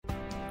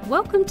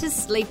Welcome to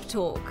Sleep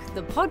Talk,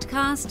 the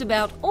podcast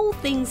about all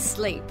things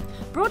sleep,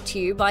 brought to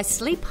you by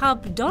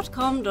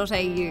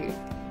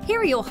sleephub.com.au. Here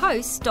are your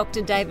hosts,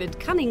 Dr. David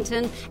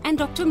Cunnington and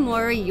Dr.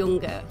 Moira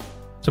Junger.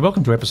 So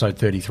welcome to episode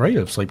 33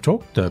 of Sleep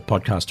Talk, the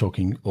podcast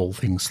talking all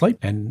things sleep,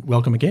 and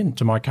welcome again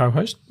to my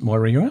co-host,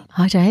 Moira Junger.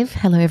 Hi Dave,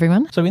 hello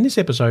everyone. So in this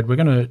episode, we're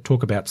going to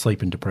talk about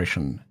sleep and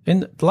depression.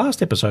 In the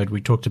last episode, we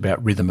talked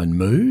about rhythm and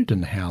mood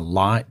and how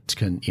light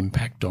can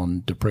impact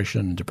on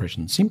depression and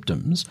depression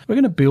symptoms. We're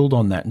going to build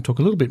on that and talk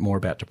a little bit more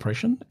about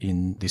depression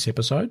in this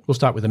episode. We'll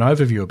start with an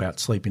overview about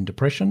sleep and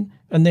depression,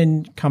 and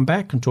then come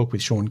back and talk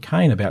with Sean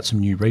Kane about some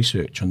new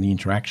research on the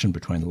interaction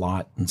between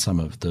light and some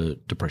of the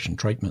depression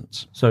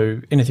treatments. So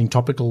anything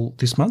topical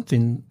this month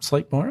in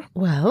sleep, Moira?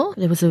 Well,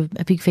 there was a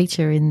big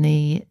feature in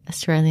the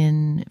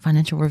Australian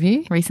Financial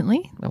Review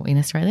recently, well, in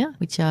Australia,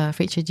 which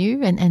featured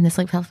you and the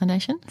Sleep Health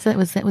Foundation. So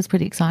that was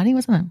pretty exciting,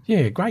 wasn't it?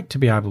 Yeah, great to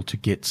be able to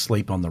get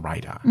sleep on the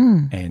radar.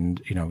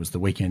 And, it was the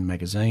weekend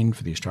magazine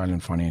for the Australian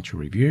Financial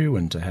Review,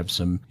 and to have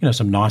some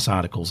nice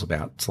articles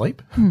about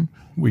sleep.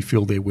 We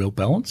feel they're well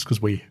balanced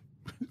because we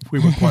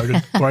were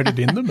quoted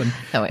in them, and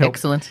they were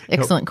excellent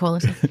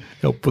quality.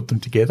 Help put them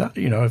together.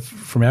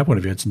 From our point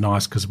of view, it's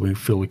nice because we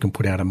feel we can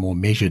put out a more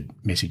measured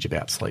message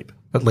about sleep.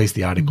 At least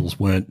the articles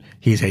weren't,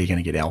 here's how you're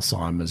going to get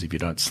Alzheimer's if you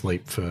don't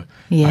sleep for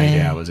 8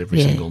 hours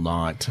every single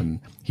night,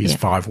 and here's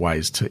 5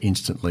 ways to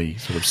instantly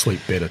sort of sleep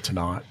better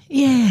tonight.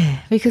 Yeah,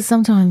 because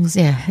sometimes,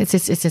 it's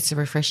just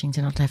refreshing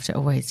to not have to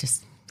always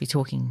just be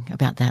talking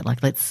about that.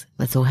 Like, let's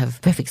all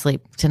have perfect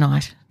sleep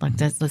tonight. Like,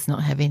 let's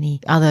not have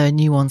any other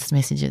nuanced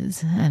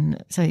messages.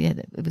 And so,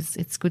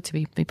 it's good to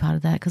be part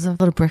of that, because a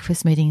lot of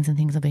breakfast meetings and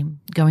things I've been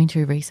going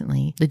to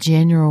recently, the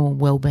general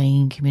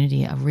wellbeing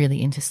community are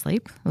really into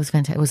sleep. It was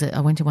fantastic. I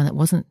went to one that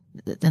wasn't,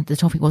 the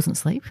topic wasn't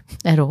sleep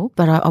at all,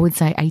 but I would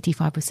say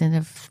 85%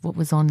 of what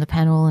was on the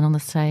panel and on the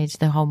stage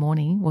the whole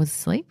morning was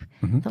sleep,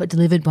 but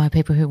delivered by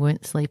people who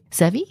weren't sleep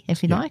savvy,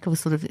 if you like. It was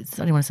sort of,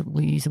 I don't want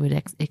to use the word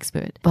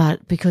expert, but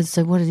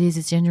so what it is,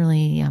 it's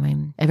generally,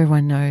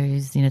 everyone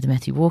knows, the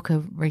Matthew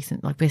Walker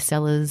recent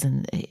bestsellers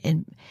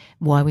and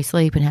why we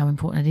sleep and how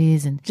important it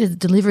is, and the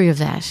delivery of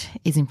that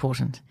is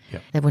important.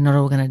 That we're not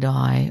all going to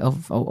die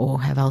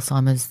or have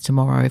Alzheimer's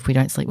tomorrow if we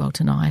don't sleep well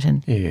tonight.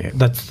 And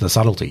that's the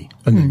subtlety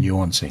and the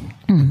nuancing.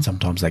 And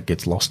sometimes that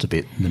gets lost a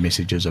bit, and the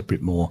message is a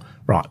bit more,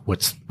 right,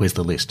 where's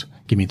the list?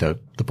 Give me the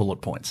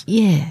bullet points.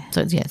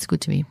 So it's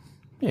good to be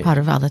part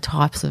of other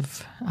types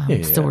of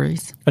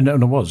stories. And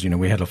it was,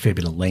 we had a fair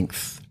bit of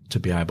length to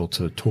be able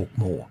to talk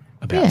more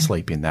about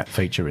sleep in that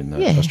feature in the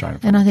Australian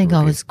Financial And I think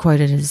Review. I was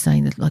quoted as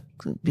saying that, like,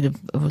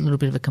 a little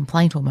bit of a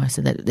complaint almost,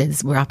 so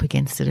that we're up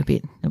against it a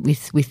bit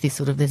with this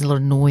sort of, there's a lot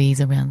of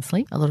noise around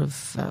sleep. A lot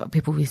of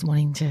people just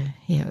wanting to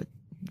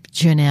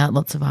churn out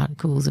lots of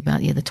articles about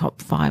the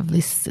top 5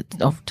 lists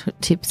of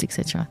tips,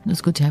 etc. It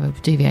was good to have a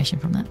deviation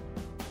from that.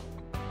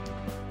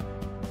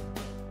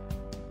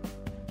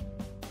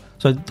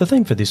 So the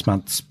theme for this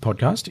month's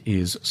podcast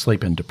is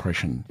sleep and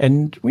depression.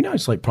 And we know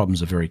sleep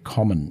problems are very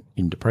common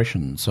in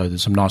depression. So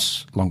there's some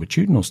nice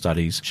longitudinal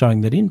studies showing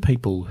that in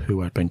people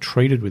who have been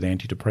treated with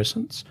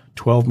antidepressants,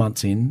 12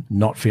 months in,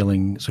 not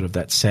feeling sort of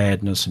that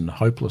sadness and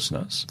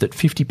hopelessness, that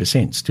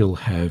 50% still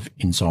have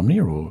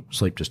insomnia or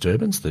sleep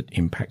disturbance that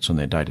impacts on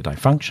their day-to-day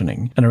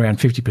functioning. And around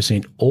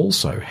 50%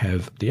 also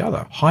have the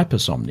other,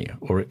 hypersomnia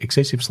or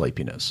excessive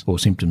sleepiness or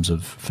symptoms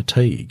of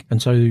fatigue.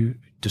 And so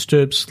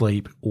disturbed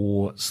sleep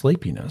or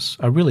sleepiness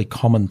are really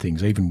common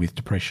things, even with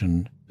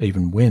depression,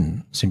 even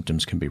when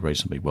symptoms can be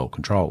reasonably well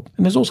controlled.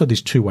 And there's also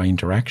this two-way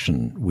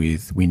interaction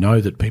with, we know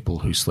that people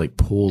who sleep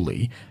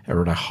poorly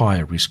are at a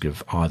higher risk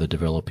of either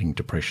developing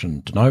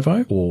depression de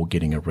novo or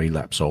getting a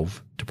relapse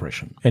of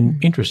depression.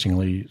 And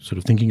interestingly, sort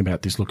of thinking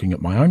about this, looking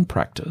at my own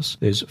practice,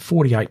 there's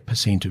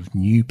 48% of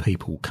new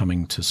people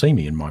coming to see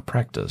me in my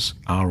practice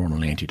are on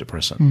an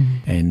antidepressant.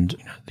 And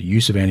the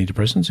use of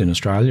antidepressants in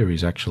Australia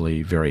is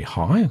actually very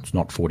high. It's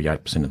not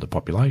 48% of the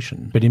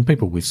population. But in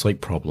people with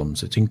sleep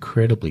problems, it's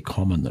incredibly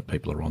common that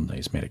people are on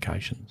these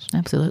medications.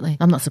 Absolutely.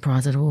 I'm not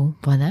surprised at all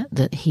by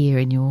that here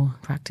in your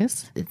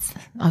practice.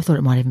 I thought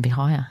it might even be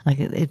higher. Like,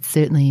 it's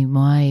certainly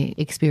my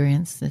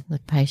experience, the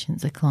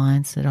patients, the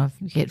clients that I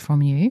get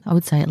from you, I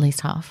would say at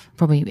least half,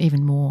 probably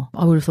even more.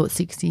 I would have thought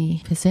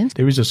 60%.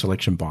 There is a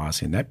selection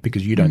bias in that,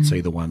 because you don't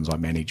see the ones I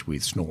manage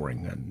with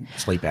snoring and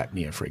sleep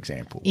apnea, for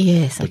example.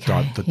 Yes, that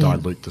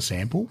dilute the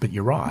sample. But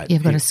you're right.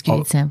 You've got a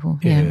skewed sample.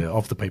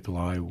 Of the people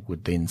I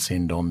would then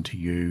send on to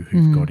you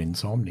who've got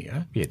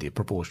insomnia, their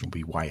proportion will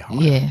be way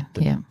higher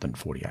than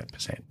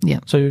 48%. Yeah.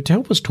 So to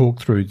help us talk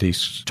through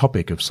this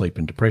topic of sleep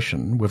and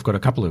depression, we've got a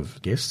couple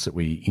of guests that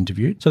we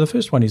interviewed. So the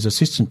first one is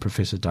Assistant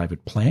Professor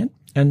David Plant.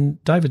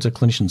 And David's a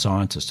clinician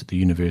scientist at the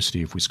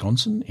University of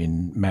Wisconsin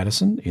in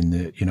Madison in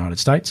the United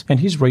States. And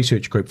his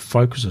research group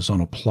focuses on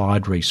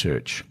applied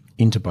research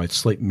into both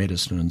sleep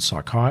medicine and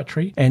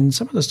psychiatry. And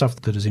some of the stuff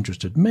that has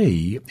interested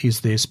me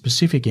is their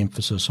specific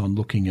emphasis on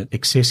looking at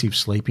excessive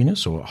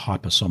sleepiness or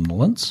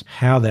hypersomnolence,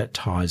 how that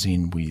ties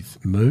in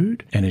with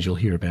mood, and as you'll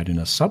hear about in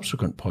a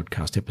subsequent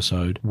podcast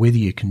episode, whether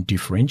you can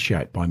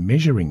differentiate by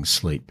measuring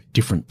sleep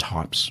different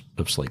types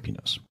of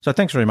sleepiness. So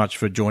thanks very much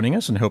for joining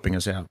us and helping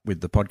us out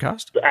with the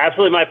podcast.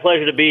 Absolutely my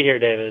pleasure to be here,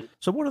 David.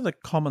 So what are the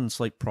common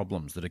sleep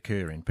problems that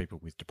occur in people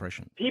with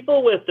depression?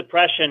 People with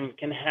depression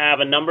can have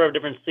a number of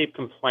different sleep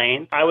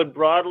complaints. I would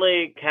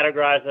broadly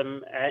categorize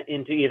them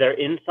into either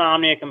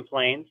insomnia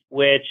complaints,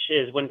 which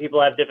is when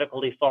people have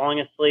difficulty falling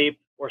asleep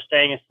or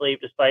staying asleep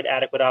despite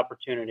adequate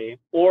opportunity,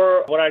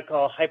 or what I'd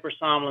call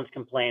hypersomnolence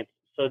complaints.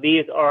 So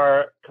these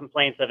are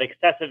complaints of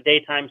excessive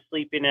daytime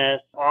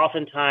sleepiness,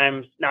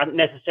 oftentimes not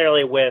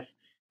necessarily with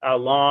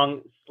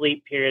long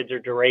sleep periods or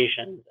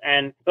durations.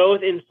 And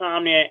both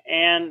insomnia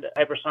and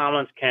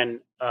hypersomnolence can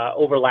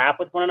overlap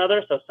with one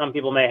another. So some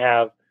people may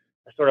have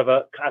sort of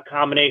a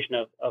combination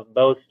of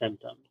both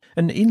symptoms.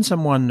 And in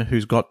someone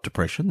who's got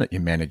depression that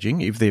you're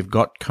managing, if they've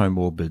got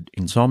comorbid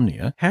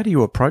insomnia, how do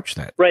you approach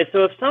that? Right.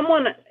 So if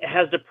someone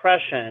has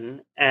depression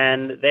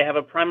and they have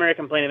a primary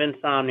complaint of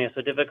insomnia,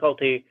 so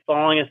difficulty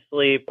falling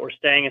asleep or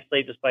staying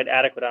asleep despite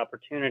adequate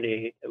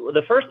opportunity,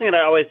 the first thing that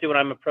I always do when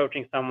I'm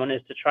approaching someone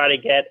is to try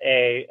to get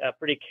a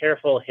pretty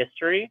careful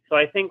history. So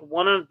I think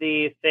one of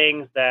the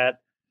things that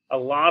a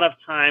lot of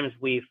times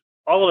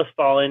all of us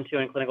fall into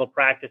in clinical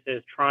practice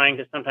is trying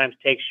to sometimes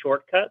take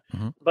shortcuts.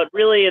 Mm-hmm. But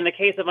really, in the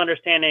case of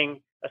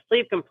understanding a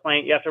sleep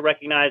complaint, you have to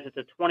recognize it's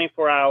a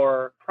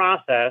 24-hour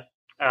process.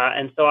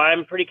 And so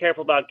I'm pretty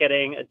careful about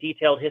getting a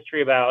detailed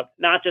history about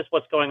not just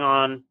what's going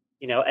on,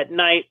 at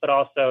night, but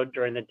also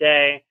during the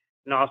day,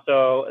 and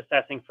also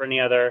assessing for any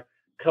other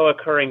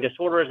co-occurring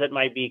disorders that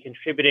might be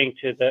contributing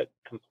to the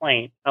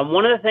complaint.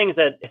 One of the things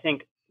that I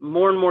think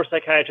more and more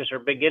psychiatrists are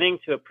beginning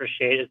to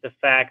appreciate is the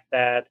fact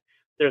that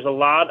there's a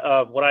lot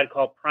of what I'd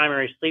call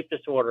primary sleep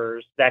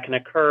disorders that can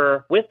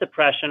occur with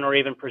depression or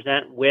even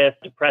present with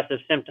depressive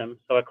symptoms.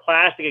 So a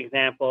classic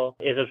example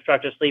is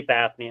obstructive sleep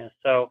apnea.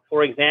 So,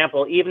 for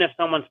example, even if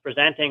someone's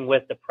presenting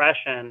with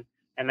depression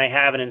and they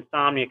have an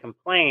insomnia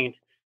complaint,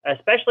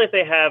 especially if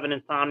they have an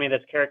insomnia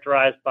that's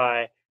characterized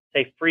by,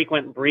 say,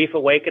 frequent brief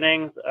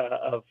awakenings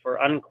for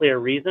unclear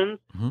reasons,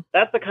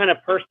 that's the kind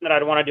of person that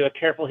I'd want to do a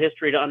careful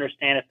history to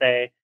understand if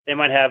they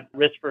might have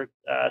risk for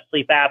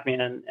sleep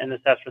apnea and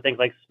assess for things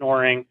like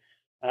snoring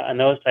and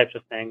those types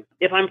of things.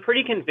 If I'm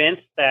pretty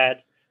convinced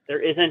that there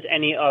isn't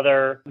any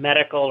other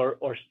medical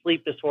or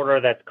sleep disorder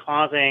that's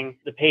causing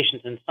the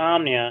patient's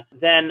insomnia,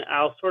 then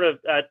I'll sort of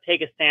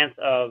take a stance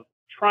of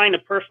trying to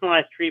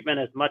personalize treatment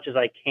as much as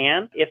I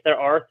can. If there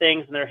are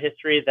things in their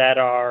history that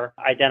are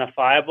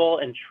identifiable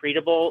and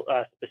treatable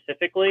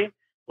specifically,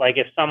 like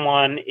if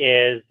someone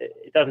it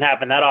doesn't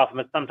happen that often,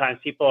 but sometimes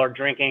people are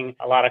drinking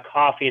a lot of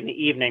coffee in the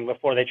evening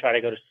before they try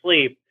to go to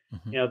sleep.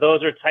 Mm-hmm.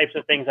 Those are types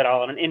of things that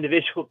I'll on an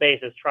individual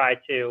basis try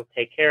to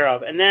take care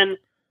of. And then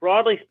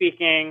broadly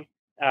speaking,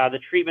 the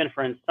treatment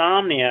for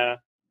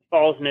insomnia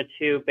falls into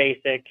two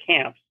basic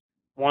camps.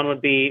 One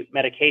would be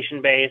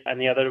medication-based, and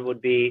the other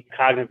would be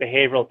cognitive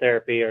behavioral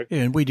therapy.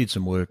 And we did a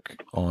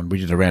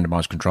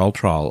randomized control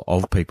trial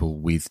of people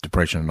with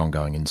depression and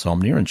ongoing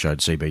insomnia and showed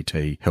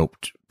CBT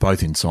helped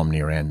both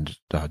insomnia and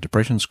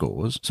depression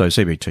scores. So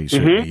CBT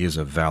certainly is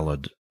a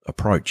valid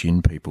approach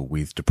in people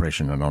with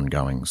depression and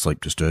ongoing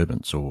sleep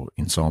disturbance or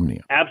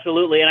insomnia.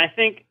 Absolutely. And I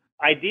think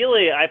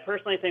ideally, I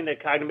personally think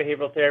that cognitive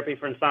behavioral therapy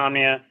for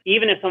insomnia,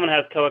 even if someone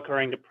has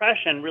co-occurring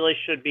depression, really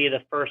should be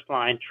the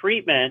first-line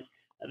treatment.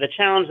 The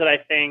challenge that I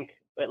think,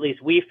 at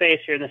least we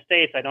face here in the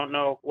States, I don't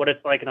know what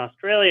it's like in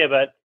Australia,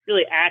 but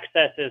really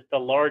access is the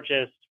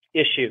largest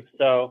issue.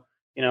 So,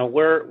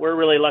 we're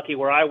really lucky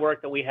where I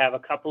work that we have a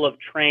couple of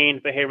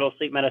trained behavioral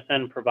sleep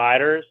medicine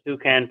providers who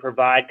can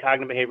provide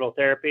cognitive behavioral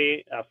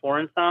therapy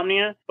for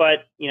insomnia.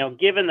 But,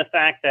 given the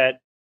fact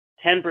that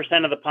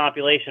 10% of the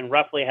population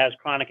roughly has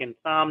chronic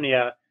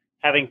insomnia,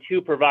 having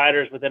two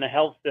providers within a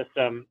health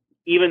system,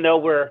 even though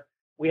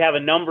we have a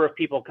number of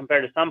people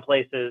compared to some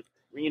places,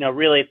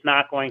 really it's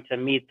not going to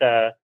meet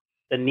the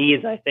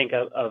needs, I think,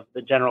 of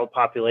the general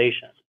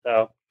population.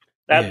 So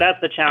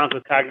that's the challenge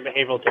with cognitive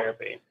behavioral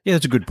therapy. Yeah,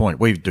 that's a good point.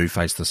 We do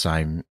face the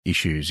same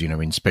issues.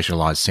 In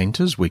specialised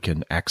centres, we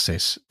can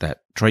access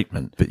that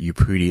treatment, but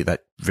that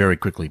very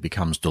quickly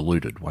becomes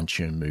diluted once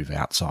you move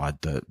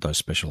outside those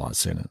specialised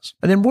centres.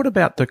 And then what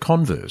about the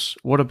converse?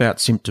 What about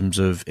symptoms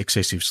of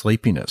excessive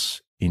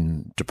sleepiness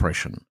in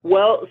depression?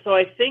 Well, so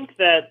I think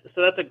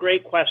that's a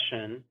great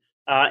question.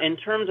 In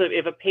terms of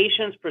if a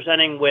patient's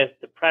presenting with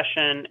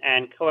depression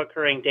and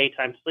co-occurring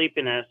daytime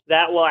sleepiness,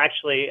 that will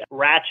actually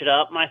ratchet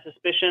up my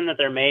suspicion that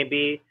there may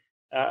be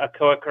a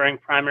co-occurring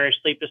primary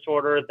sleep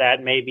disorder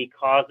that may be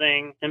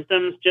causing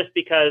symptoms, just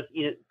because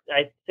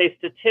I'd say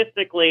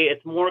statistically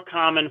it's more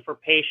common for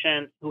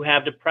patients who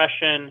have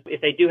depression, if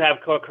they do have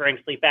co-occurring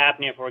sleep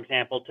apnea, for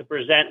example, to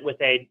present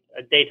with a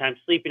daytime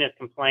sleepiness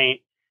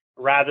complaint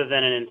rather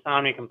than an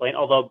insomnia complaint,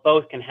 although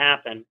both can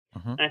happen.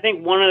 Mm-hmm. And I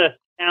think one of the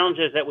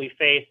challenges that we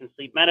face in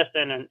sleep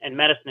medicine and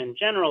medicine in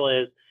general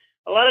is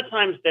a lot of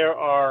times there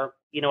are,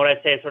 what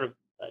I'd say is sort of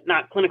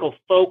not clinical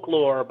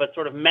folklore, but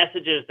sort of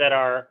messages that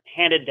are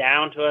handed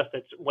down to us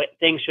that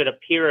things should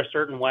appear a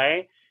certain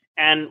way.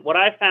 And what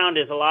I found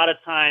is a lot of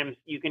times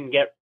you can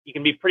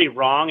be pretty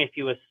wrong if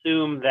you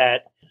assume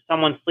that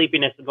someone's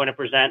sleepiness is going to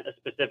present a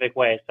specific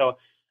way. So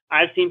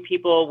I've seen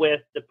people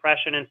with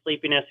depression and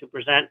sleepiness who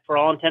present, for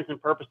all intents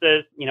and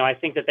purposes, I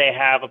think that they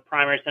have a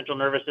primary central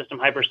nervous system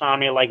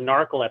hypersomnia like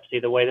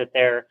narcolepsy, the way that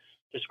they're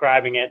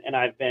describing it. And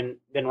I've been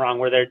wrong,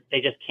 where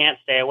they just can't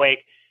stay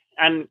awake.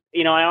 And,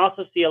 I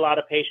also see a lot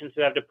of patients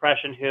who have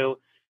depression who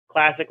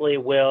classically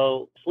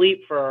will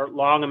sleep for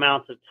long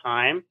amounts of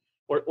time,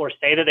 or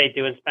say that they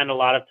do, and spend a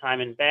lot of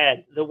time in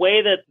bed. The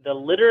way that the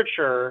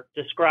literature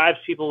describes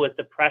people with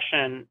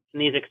depression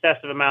and these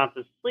excessive amounts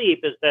of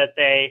sleep is that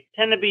they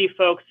tend to be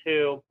folks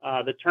who,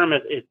 the term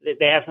is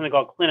they have something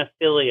called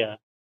clinophilia,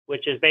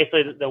 which is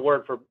basically the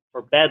word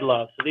for bed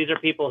love. So these are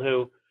people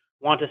who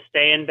want to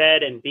stay in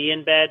bed and be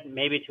in bed,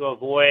 maybe to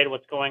avoid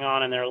what's going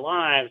on in their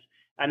lives.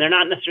 And they're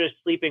not necessarily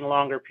sleeping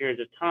longer periods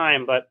of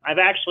time. But I've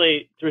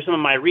actually, through some of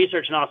my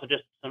research and also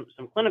just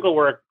some clinical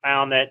work,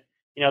 found that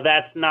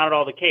that's not at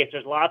all the case.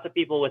 There's lots of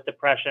people with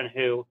depression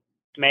who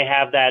may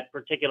have that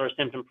particular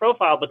symptom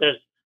profile, but there's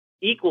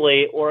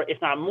equally, or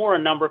if not more, a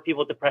number of people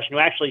with depression who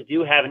actually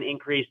do have an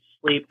increased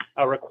sleep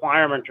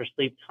requirement or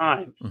sleep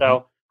time. Mm-hmm.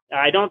 So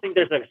I don't think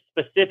there's a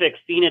specific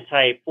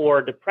phenotype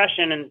for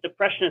depression, and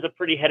depression is a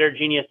pretty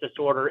heterogeneous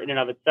disorder in and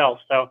of itself.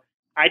 So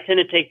I tend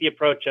to take the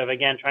approach of,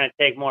 again, trying to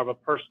take more of a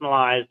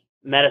personalized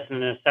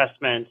medicine and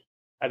assessment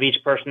of each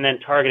person, then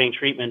targeting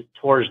treatment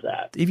towards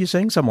that. If you're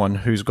seeing someone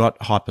who's got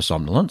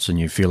hypersomnolence and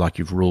you feel like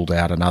you've ruled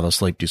out another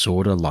sleep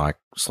disorder like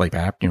sleep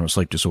apnea or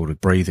sleep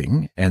disordered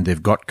breathing, and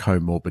they've got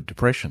comorbid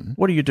depression,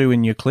 what do you do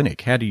in your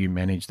clinic? How do you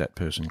manage that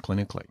person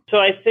clinically? So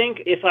I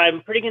think if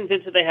I'm pretty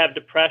convinced that they have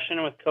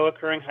depression with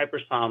co-occurring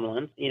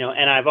hypersomnolence,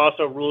 and I've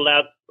also ruled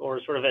out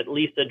or sort of at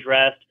least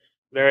addressed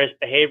various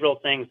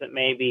behavioral things that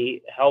may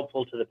be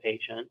helpful to the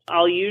patient,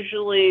 I'll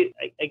usually,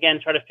 again,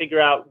 try to figure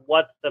out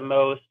what's the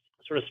most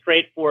sort of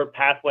straightforward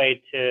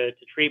pathway to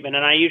treatment.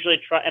 And I usually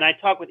I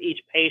talk with each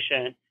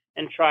patient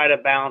and try to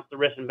balance the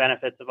risks and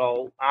benefits of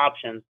all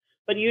options.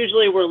 But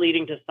usually we're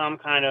leading to some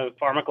kind of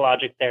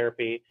pharmacologic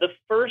therapy. The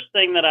first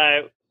thing that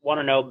I want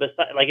to know,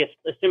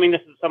 assuming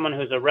this is someone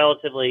who's a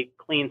relatively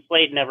clean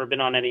slate, never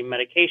been on any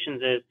medications,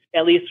 is,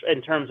 at least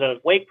in terms of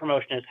wake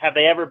promotion, is have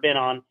they ever been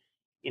on,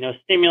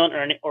 stimulant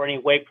or any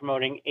wake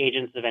promoting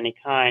agents of any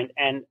kind?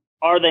 And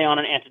are they on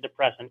an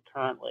antidepressant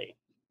currently?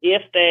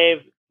 If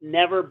they've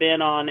never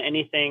been on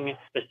anything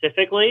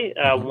specifically,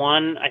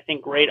 one, I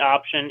think, great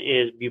option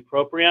is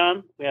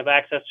bupropion. We have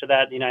access to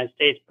that in the United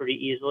States pretty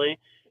easily.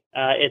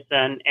 It's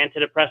an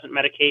antidepressant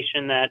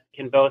medication that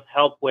can both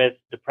help with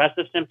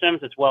depressive symptoms.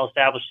 It's well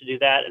established to do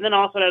that. And then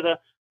also it has a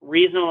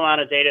reasonable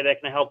amount of data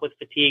that can help with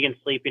fatigue and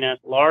sleepiness,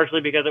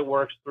 largely because it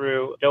works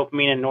through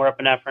dopamine and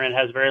norepinephrine. It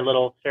has very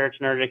little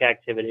serotonergic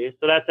activity.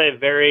 So that's a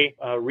very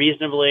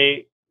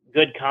reasonably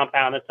good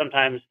compound that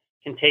sometimes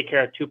can take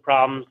care of two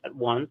problems at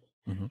once.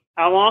 Mm-hmm.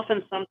 I'll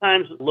often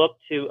sometimes look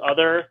to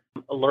other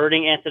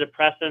alerting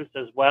antidepressants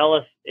as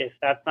well if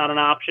that's not an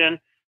option.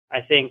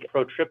 I think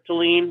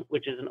protriptyline,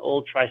 which is an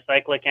old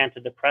tricyclic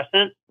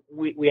antidepressant,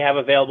 we have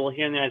available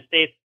here in the United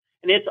States.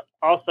 And it's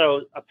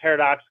also a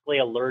paradoxically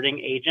alerting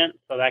agent,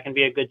 so that can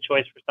be a good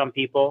choice for some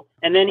people.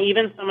 And then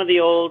even some of the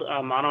old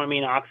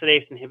monoamine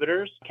oxidase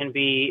inhibitors can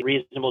be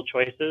reasonable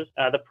choices.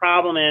 The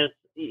problem is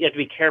you have to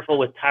be careful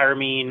with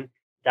tyramine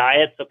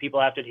diet, so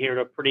people have to adhere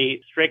to a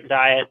pretty strict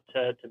diet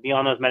to be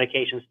on those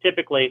medications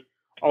typically,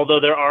 although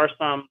there are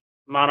some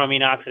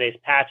monoamine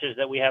oxidase patches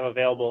that we have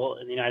available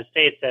in the United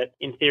States that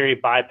in theory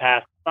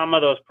bypass some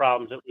of those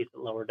problems, at least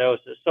at lower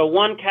doses. So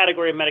one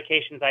category of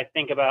medications I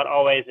think about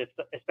always,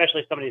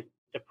 especially if somebody's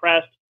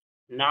depressed,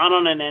 not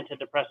on an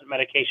antidepressant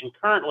medication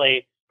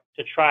currently,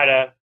 to try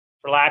to,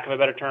 for lack of a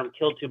better term,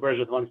 kill two birds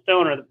with one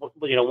stone,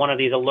 or one of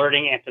these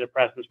alerting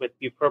antidepressants, with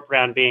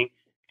bupropion being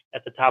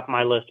at the top of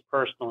my list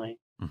personally.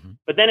 Mm-hmm.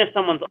 But then if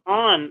someone's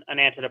on an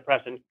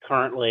antidepressant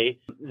currently,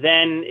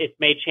 then it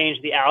may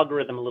change the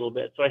algorithm a little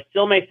bit. So I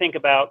still may think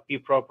about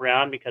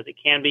bupropion because it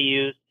can be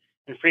used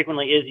and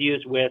frequently is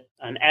used with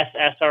an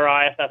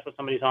SSRI if that's what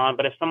somebody's on.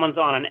 But if someone's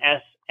on an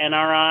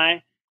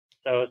SNRI,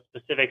 so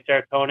specific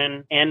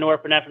serotonin and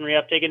norepinephrine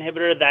reuptake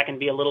inhibitor, that can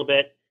be a little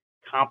bit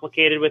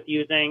complicated with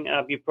using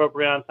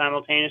bupropion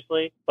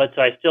simultaneously. But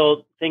so I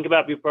still think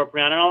about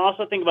bupropion, and I'll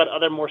also think about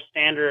other more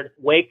standard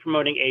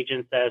wake-promoting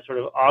agents as sort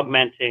of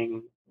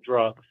augmenting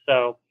drugs.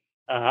 So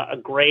a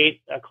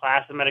great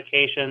class of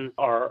medications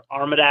are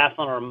armodafinil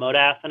or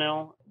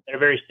modafinil. They're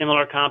very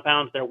similar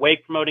compounds. They're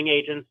wake-promoting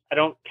agents. I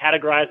don't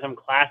categorize them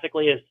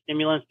classically as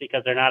stimulants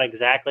because they're not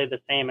exactly the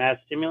same as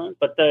stimulants,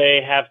 but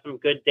they have some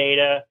good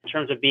data in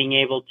terms of being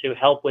able to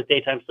help with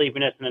daytime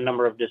sleepiness in a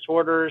number of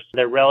disorders.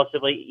 They're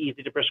relatively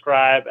easy to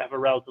prescribe, have a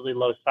relatively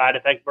low side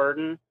effect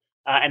burden.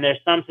 And there's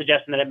some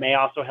suggestion that it may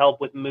also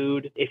help with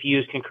mood if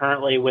used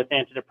concurrently with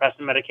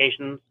antidepressant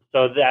medications.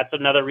 So that's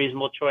another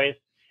reasonable choice.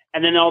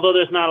 And then although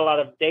there's not a lot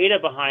of data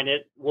behind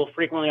it, we'll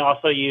frequently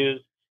also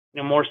use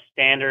more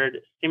standard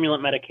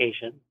stimulant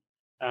medication,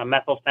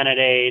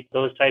 methylphenidate,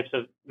 those types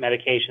of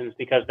medications,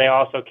 because they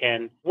also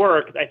can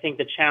work. I think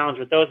the challenge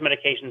with those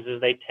medications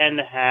is they tend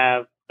to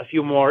have a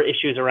few more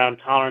issues around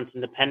tolerance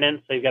and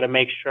dependence. So you've got to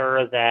make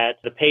sure that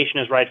the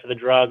patient is right for the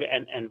drug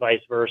and vice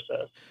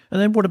versa.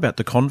 And then what about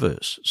the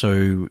converse?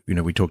 So,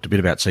 we talked a bit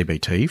about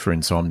CBT for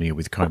insomnia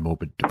with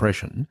comorbid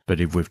depression, but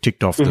if we've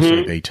ticked off the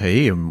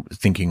CBT and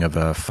thinking of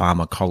a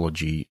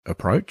pharmacology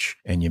approach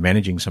and you're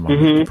managing someone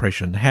with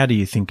depression, how do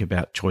you think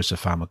about choice of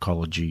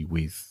pharmacology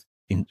with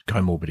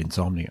comorbid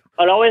insomnia?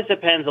 It always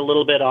depends a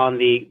little bit on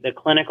the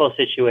clinical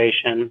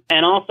situation.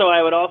 And also,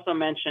 I would also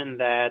mention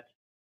that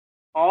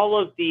all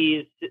of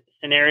these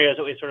scenarios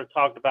that we sort of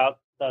talked about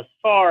thus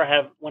far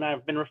when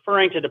I've been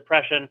referring to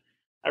depression,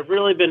 I've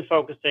really been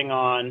focusing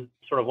on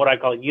sort of what I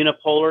call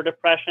unipolar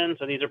depression.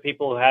 So these are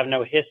people who have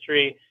no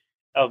history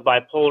of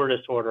bipolar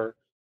disorder.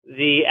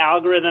 The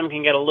algorithm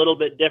can get a little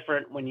bit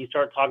different when you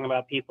start talking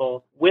about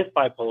people with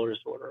bipolar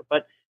disorder.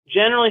 But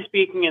generally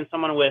speaking, in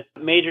someone with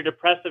major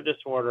depressive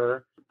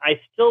disorder, I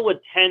still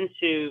would tend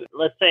to,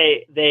 let's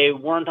say they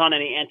weren't on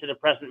any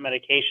antidepressant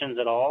medications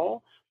at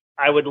all,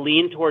 I would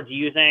lean towards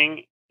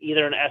using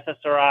either an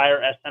SSRI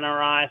or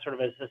SNRI sort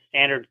of as a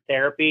standard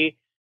therapy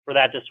for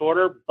that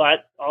disorder,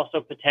 but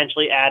also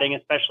potentially adding,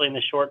 especially in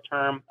the short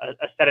term,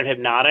 a sedative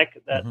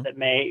hypnotic that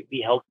may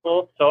be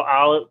helpful. So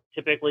I'll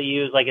typically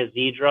use like a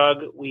Z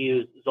drug. We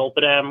use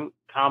Zolpidem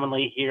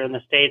commonly here in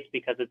the States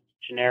because it's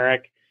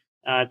generic.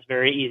 It's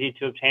very easy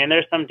to obtain.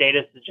 There's some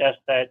data to suggest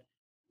that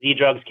Z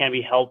drugs can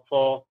be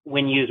helpful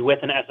when used with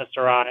an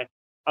SSRI.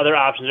 Other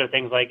options are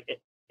things like,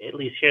 at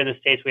least here in the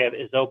States, we have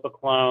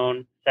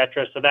isoprene, et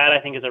cetera. So that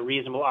I think is a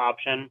reasonable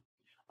option.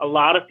 A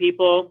lot of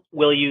people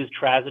will use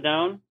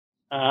trazodone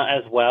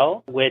as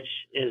well, which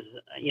is,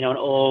 an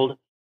old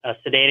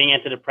sedating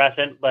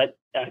antidepressant, but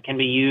can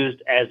be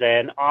used as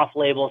an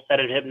off-label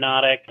sedative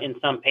hypnotic in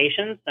some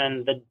patients.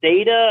 And the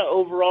data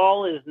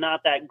overall is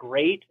not that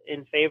great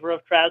in favor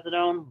of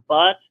trazodone,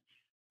 but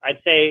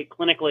I'd say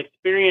clinical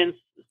experience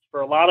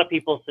for a lot of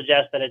people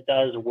suggests that it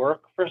does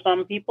work for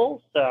some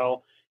people.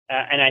 So,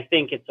 and I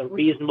think it's a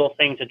reasonable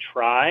thing to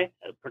try,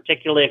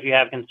 particularly if you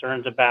have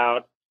concerns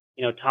about,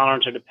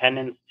 tolerance or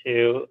dependence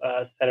to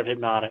sedative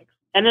hypnotics.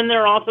 And then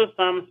there are also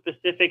some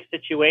specific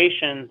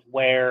situations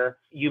where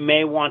you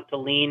may want to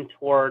lean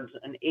towards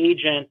an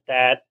agent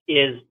that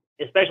is,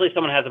 especially if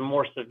someone has a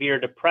more severe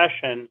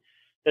depression,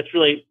 that's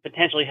really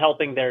potentially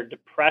helping their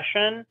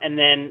depression and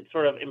then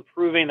sort of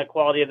improving the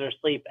quality of their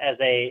sleep as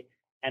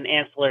an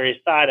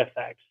ancillary side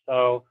effect.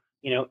 So,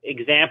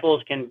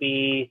 examples can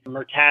be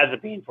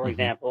mirtazapine, for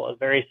example, a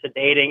very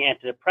sedating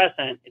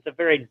antidepressant. It's a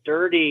very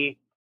dirty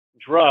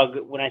drug.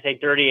 When I say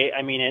dirty,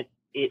 I mean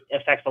it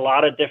affects a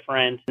lot of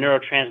different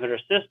neurotransmitter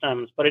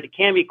systems, but it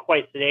can be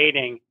quite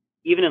sedating,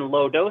 even in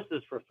low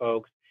doses for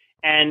folks.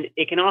 And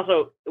it can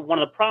also, one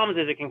of the problems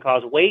is it can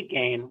cause weight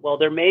gain. Well,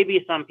 there may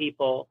be some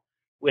people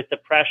with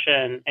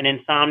depression and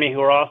insomnia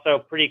who are also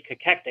pretty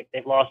cachectic.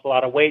 They've lost a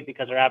lot of weight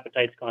because their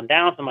appetite's gone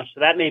down so much.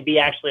 So that may be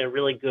actually a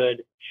really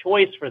good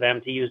choice for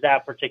them to use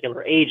that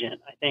particular agent.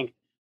 I think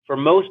for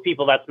most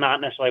people, that's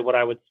not necessarily what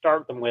I would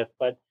start them with,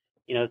 but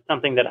it's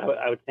something that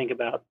I would think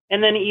about.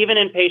 And then even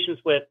in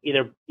patients with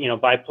either,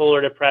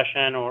 bipolar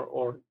depression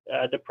or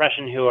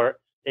depression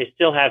they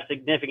still have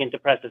significant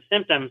depressive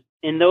symptoms,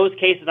 in those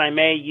cases, I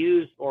may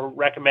use or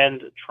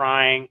recommend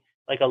trying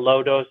like a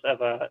low dose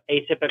of a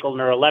atypical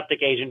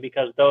neuroleptic agent,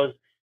 because those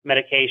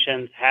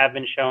medications have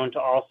been shown to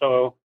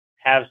also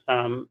have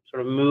some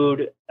sort of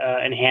mood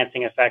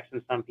enhancing effects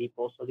in some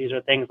people. So these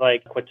are things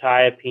like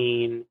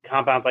quetiapine,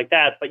 compounds like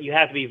that, but you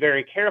have to be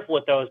very careful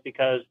with those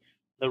because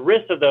the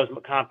risks of those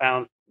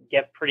compounds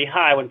get pretty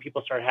high when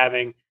people start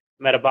having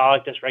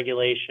metabolic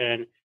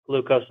dysregulation,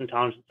 glucose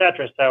intolerance, et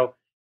cetera. So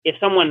if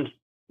someone's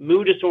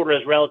mood disorder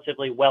is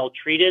relatively well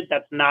treated,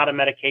 that's not a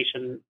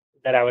medication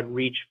that I would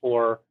reach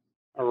for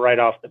right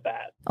off the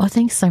bat. Oh,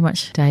 thanks so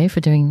much, Dave,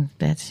 for doing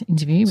that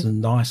interview. It's a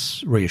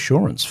nice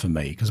reassurance for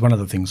me, because one of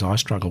the things I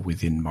struggle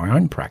with in my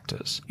own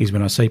practice is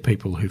when I see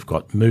people who've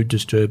got mood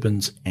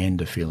disturbance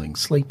and are feeling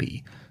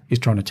sleepy, is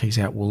trying to tease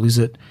out, well,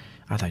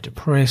 are they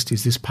depressed?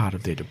 Is this part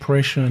of their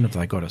depression? Have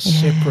they got a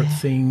separate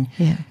thing?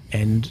 Yeah.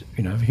 And,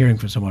 hearing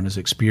from someone who's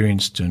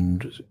experienced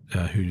and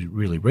who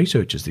really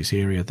researches this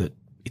area, that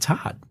it's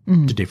hard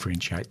to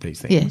differentiate these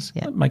things.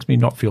 Yeah. It makes me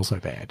not feel so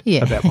bad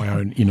about my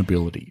own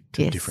inability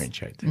to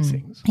differentiate these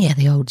things. Yeah,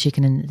 the old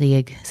chicken and the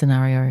egg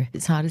scenario.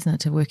 It's hard, isn't it,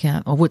 to work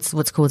out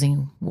what's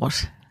causing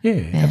what.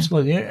 Yeah,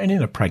 absolutely. And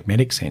in a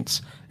pragmatic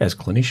sense, as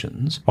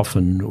clinicians,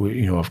 often,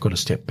 I've got to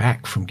step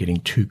back from getting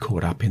too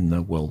caught up in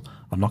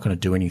I'm not going to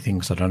do anything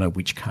because I don't know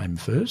which came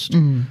first.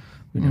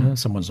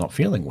 Someone's not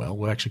feeling well,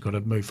 we've actually got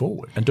to move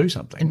forward and do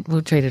something. And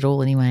we'll treat it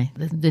all anyway.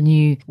 The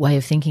new way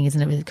of thinking,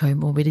 isn't it, with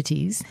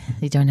comorbidities?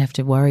 You don't have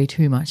to worry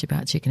too much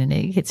about chicken and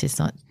egg. It's just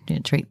like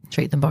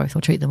treat them both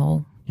or treat them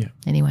all.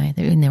 Anyway,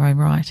 they're in their own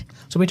right.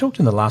 So we talked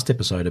in the last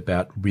episode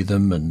about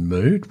rhythm and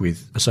mood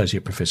with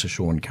Associate Professor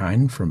Sean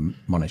Kane from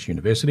Monash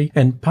University,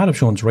 and part of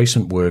Sean's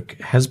recent work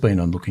has been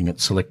on looking at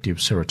selective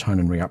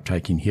serotonin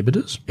reuptake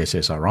inhibitors,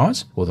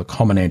 SSRIs, or the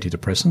common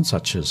antidepressants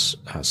such as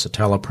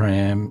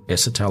citalopram,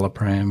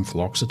 escitalopram,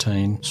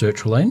 fluoxetine,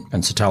 sertraline,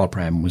 and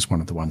citalopram was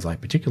one of the ones they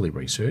particularly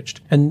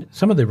researched. And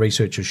some of the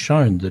research has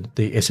shown that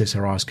the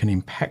SSRIs can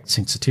impact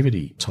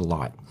sensitivity to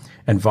light,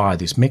 and via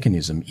this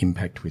mechanism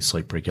impact with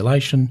sleep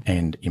regulation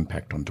and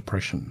impact on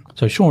depression.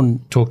 So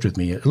Sean talked with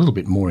me a little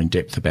bit more in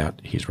depth about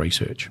his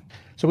research.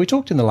 So we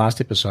talked in the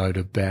last episode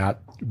about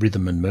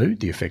rhythm and mood,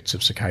 the effects of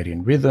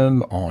circadian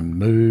rhythm on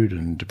mood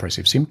and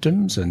depressive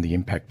symptoms and the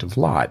impact of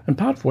light. And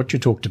part of what you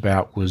talked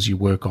about was your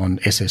work on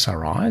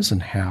SSRIs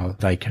and how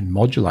they can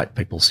modulate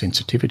people's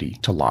sensitivity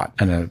to light,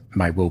 and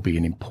may well be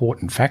an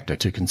important factor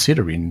to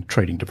consider in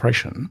treating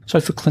depression. So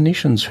for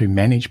clinicians who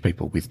manage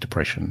people with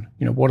depression,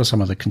 what are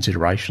some of the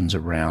considerations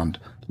around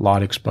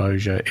light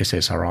exposure,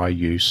 SSRI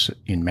use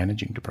in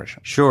managing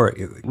depression? Sure.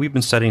 We've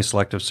been studying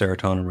selective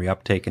serotonin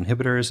reuptake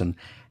inhibitors and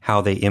how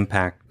they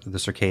impact the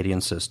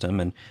circadian system,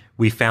 and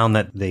we found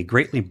that they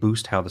greatly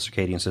boost how the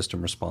circadian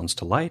system responds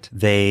to light.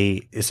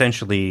 They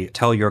essentially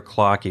tell your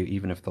clock,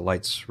 even if the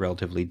light's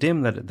relatively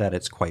dim, that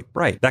it's quite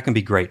bright. That can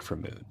be great for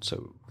mood.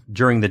 So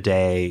during the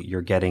day,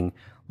 you're getting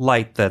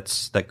light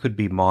that could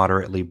be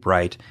moderately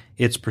bright.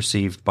 It's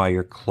perceived by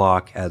your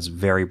clock as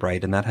very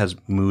bright, and that has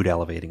mood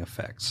elevating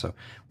effects. So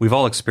we've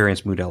all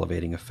experienced mood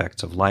elevating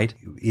effects of light.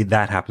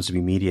 That happens to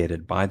be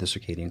mediated by the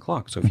circadian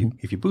clock. So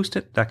if you boost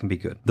it, that can be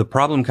good. The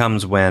problem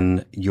comes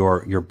when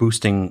you're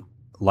boosting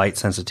light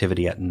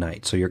sensitivity at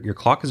night. So your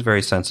clock is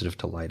very sensitive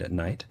to light at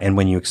night. And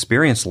when you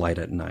experience light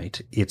at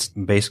night, it's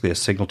basically a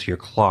signal to your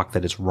clock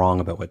that it's wrong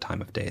about what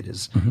time of day it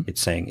is.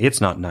 It's saying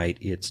it's not night,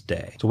 it's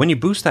day. So when you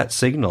boost that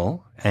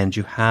signal and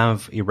you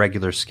have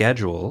irregular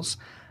schedules,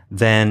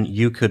 then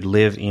you could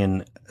live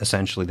in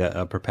essentially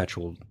a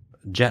perpetual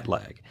jet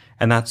lag.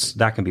 And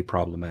that can be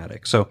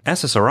problematic. So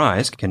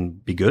SSRIs can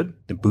be good.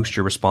 They boost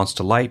your response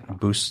to light,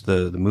 boost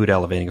the mood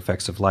elevating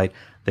effects of light.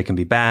 They can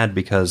be bad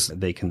because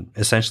they can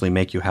essentially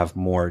make you have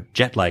more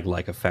jet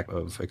lag-like effect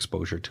of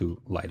exposure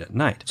to light at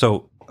night.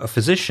 So a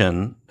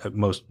physician,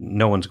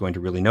 no one's going to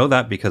really know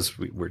that because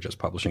we're just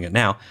publishing it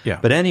now. Yeah.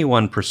 But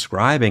anyone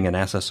prescribing an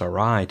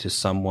SSRI to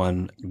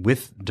someone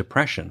with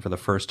depression for the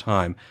first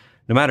time,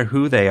 no matter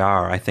who they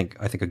are, I think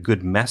a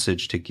good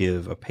message to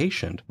give a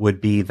patient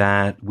would be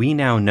that we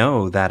now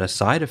know that a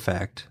side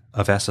effect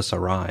of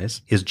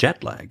SSRIs is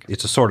jet lag.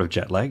 It's a sort of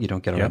jet lag. You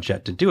don't get on a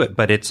jet to do it,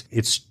 but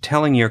it's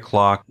telling your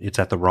clock it's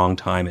at the wrong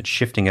time. It's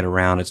shifting it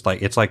around. It's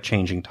like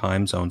changing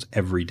time zones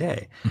every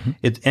day.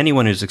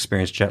 Anyone who's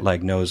experienced jet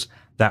lag knows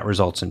that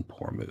results in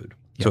poor mood.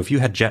 So if you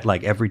had jet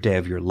lag every day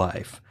of your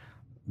life,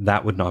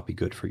 that would not be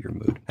good for your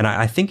mood. And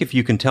I think if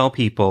you can tell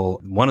people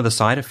one of the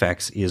side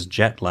effects is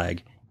jet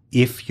lag,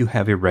 if you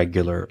have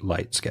irregular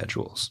light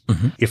schedules.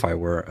 If I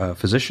were a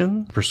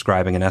physician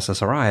prescribing an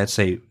SSRI, I'd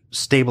say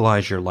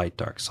stabilize your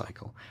light-dark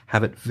cycle.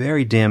 Have it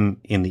very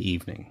dim in the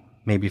evening.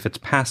 Maybe if it's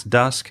past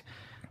dusk,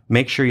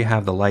 make sure you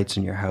have the lights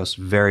in your house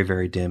very,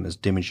 very dim as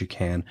you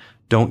can.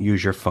 Don't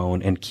use your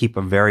phone, and keep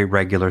a very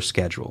regular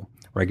schedule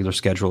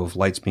of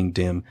lights being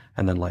dim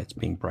and then lights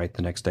being bright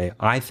the next day.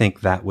 I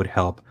think that would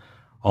help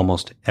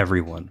almost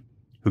everyone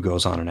who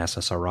goes on an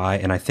SSRI.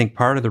 And I think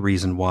part of the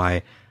reason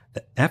why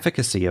the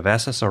efficacy of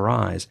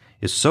SSRIs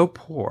is so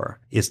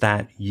poor is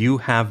that you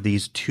have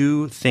these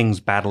two things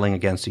battling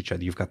against each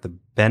other. You've got the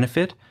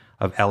benefit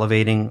of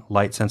elevating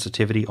light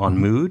sensitivity on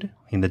mood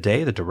in the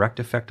day, the direct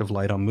effect of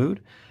light on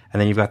mood,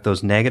 and then you've got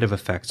those negative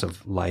effects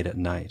of light at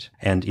night.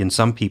 And in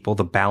some people,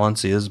 the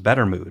balance is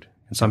better mood.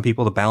 In some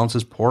people, the balance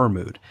is poorer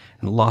mood.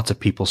 And lots of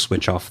people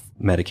switch off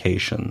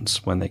medications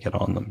when they get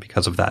on them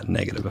because of that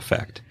negative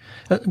effect.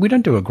 We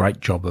don't do a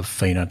great job of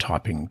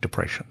phenotyping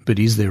depression, but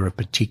is there a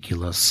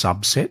particular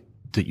subset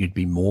that you'd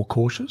be more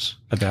cautious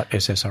about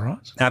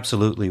SSRIs?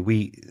 Absolutely.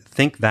 We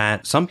think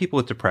that some people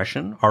with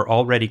depression are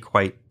already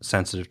quite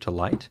sensitive to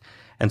light,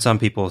 and some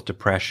people with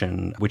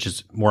depression, which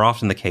is more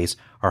often the case,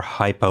 are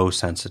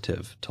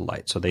hyposensitive to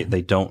light. So their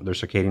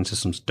circadian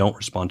systems don't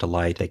respond to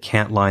light. They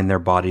can't line their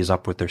bodies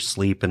up with their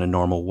sleep in a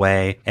normal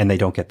way, and they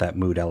don't get that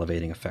mood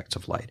elevating effects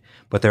of light.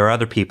 But there are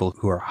other people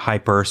who are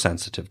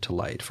hypersensitive to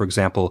light. For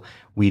example,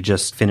 we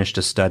just finished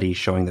a study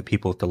showing that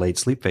people with delayed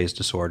sleep phase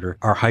disorder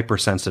are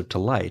hypersensitive to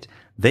light.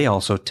 They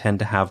also tend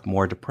to have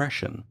more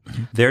depression.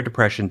 Their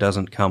depression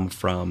doesn't come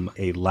from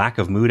a lack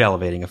of mood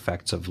elevating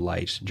effects of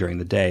light during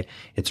the day.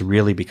 It's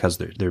really because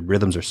their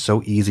rhythms are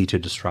so easy to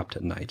disrupt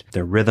at night.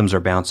 Their rhythms are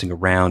bouncing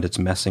around. It's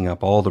messing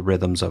up all the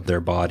rhythms of their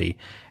body,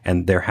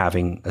 and they're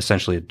having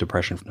essentially a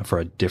depression for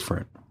a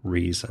different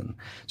reason.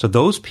 So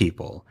those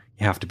people,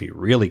 you have to be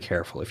really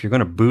careful. If you're going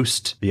to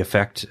boost the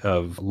effect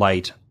of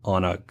light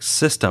on a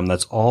system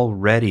that's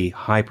already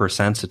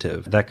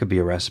hypersensitive, that could be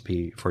a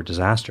recipe for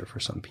disaster for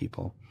some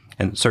people.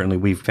 And certainly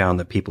we've found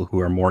that people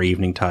who are more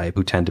evening type,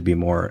 who tend to be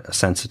more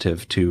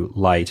sensitive to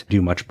light, do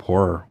much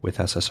poorer with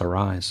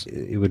SSRIs.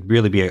 It would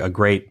really be a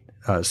great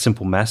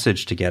simple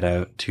message to get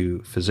out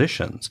to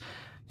physicians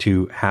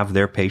to have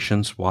their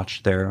patients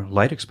watch their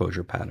light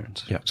exposure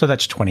patterns. Yeah. So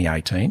that's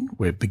 2018.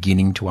 We're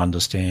beginning to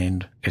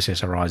understand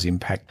SSRI's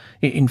impact.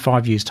 In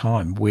 5 years'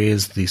 time,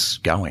 where's this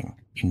going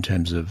in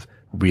terms of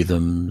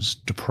rhythms,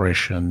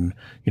 depression?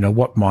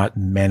 What might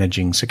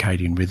managing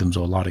circadian rhythms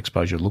or light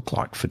exposure look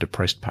like for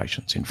depressed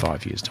patients in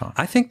 5 years' time?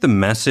 I think the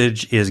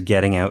message is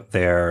getting out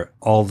there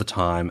all the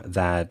time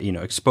that,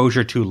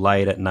 exposure to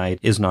light at night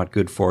is not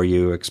good for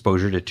you.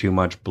 Exposure to too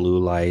much blue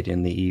light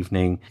in the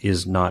evening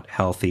is not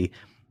healthy.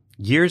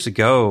 Years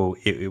ago,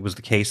 it was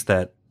the case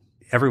that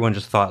everyone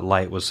just thought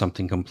light was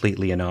something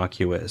completely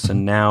innocuous.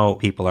 And now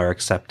people are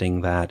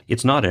accepting that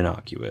it's not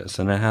innocuous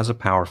and it has a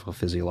powerful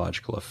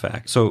physiological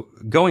effect. So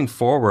going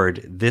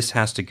forward, this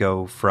has to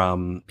go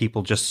from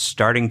people just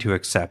starting to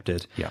accept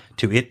it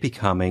to it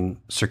becoming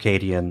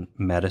circadian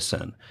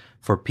medicine.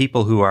 For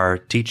people who are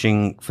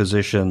teaching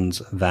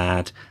physicians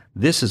that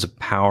this is a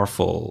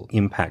powerful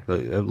impact.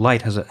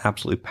 Light has an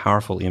absolutely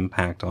powerful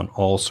impact on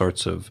all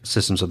sorts of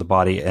systems of the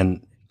body.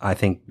 And I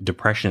think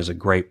depression is a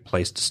great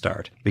place to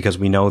start because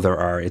we know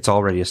it's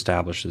already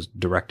established as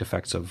direct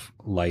effects of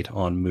light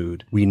on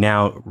mood. We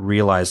now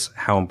realize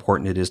how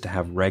important it is to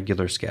have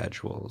regular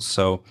schedules.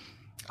 So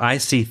I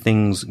see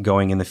things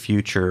going in the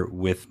future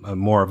with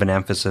more of an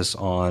emphasis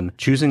on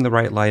choosing the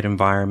right light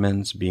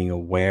environments, being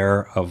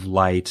aware of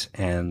light,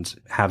 and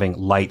having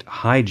light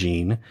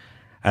hygiene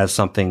as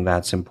something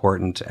that's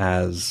important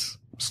as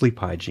sleep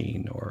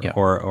hygiene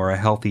or a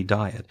healthy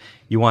diet.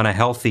 You want a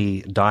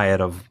healthy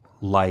diet of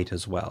light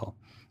as well.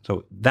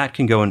 So that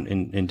can go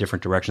in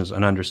different directions,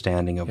 an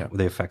understanding of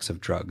the effects of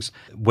drugs,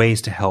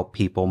 ways to help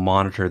people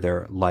monitor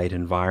their light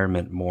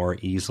environment more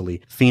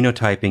easily,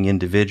 phenotyping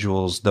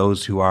individuals,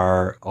 those who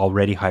are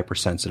already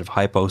hypersensitive,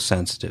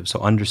 hyposensitive. So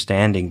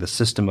understanding the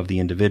system of the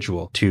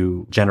individual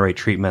to generate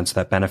treatments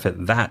that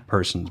benefit that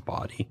person's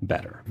body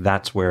better.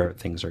 That's where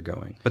things are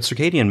going. But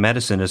circadian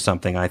medicine is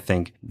something I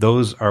think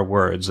those are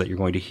words that you're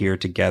going to hear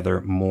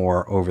together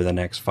more over the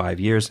next 5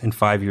 years. In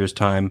 5 years'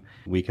 time,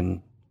 we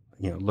can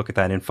look at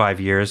that in 5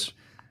 years,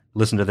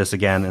 listen to this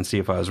again and see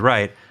if I was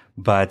right.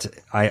 But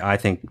I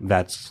think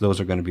those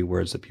are going to be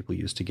words that people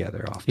use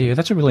together often. Yeah,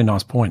 that's a really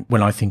nice point.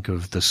 When I think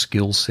of the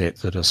skill set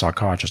that a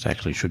psychiatrist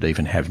actually should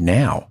even have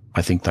now,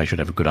 I think they should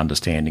have a good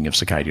understanding of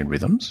circadian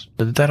rhythms.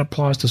 But that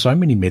applies to so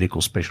many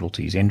medical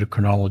specialties,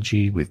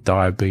 endocrinology with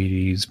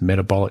diabetes,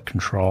 metabolic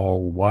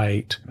control,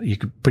 weight. You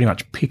could pretty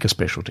much pick a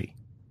specialty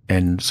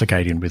and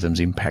circadian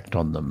rhythms impact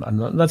on them.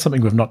 And that's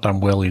something we've not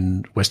done well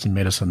in Western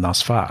medicine thus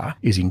far,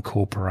 is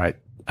incorporate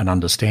an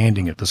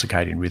understanding of the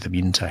circadian rhythm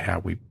into how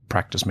we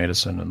practice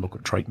medicine and look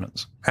at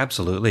treatments.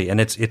 Absolutely.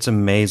 And it's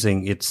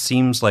amazing. It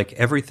seems like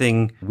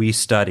everything we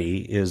study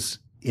is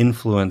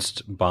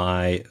influenced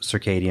by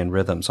circadian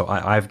rhythm. So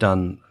I've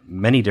done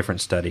many different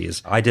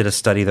studies. I did a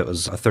study that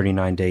was a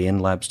 39-day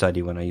in-lab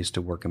study when I used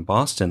to work in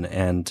Boston,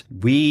 and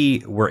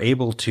we were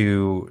able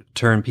to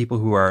turn people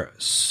who are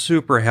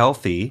super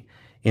healthy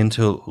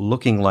into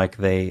looking like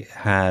they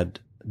had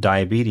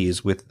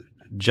diabetes with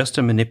just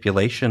a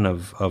manipulation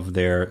of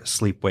their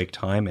sleep-wake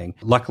timing.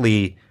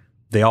 Luckily,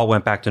 they all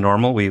went back to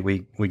normal.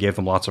 We gave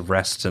them lots of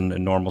rest and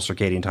normal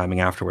circadian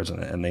timing afterwards,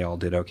 and they all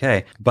did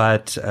okay.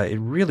 But it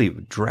really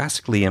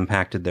drastically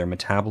impacted their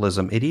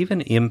metabolism. It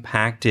even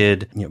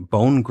impacted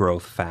bone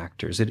growth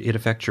factors. It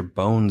affects your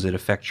bones. It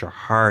affects your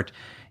heart.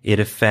 It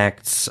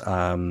affects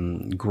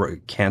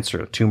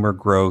cancer, tumor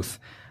growth.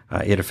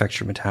 It affects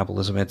your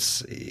metabolism.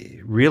 It's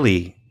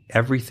really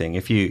everything.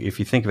 If you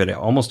think of it,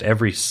 almost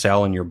every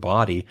cell in your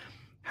body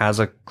has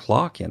a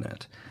clock in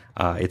it.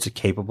 It's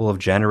capable of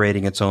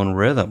generating its own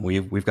rhythm.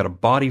 We've got a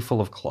body full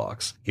of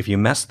clocks. If you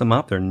mess them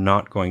up, they're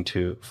not going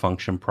to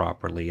function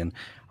properly. And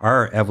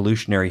our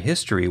evolutionary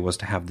history was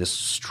to have this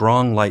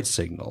strong light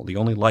signal. The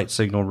only light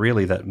signal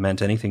really that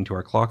meant anything to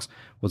our clocks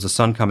was the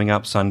sun coming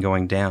up, sun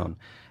going down.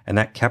 And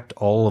that kept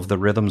all of the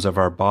rhythms of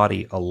our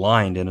body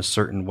aligned in a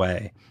certain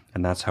way.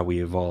 And that's how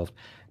we evolved.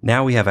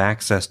 Now we have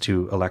access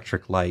to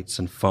electric lights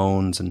and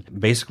phones and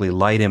basically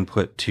light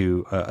input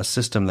to a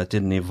system that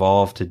didn't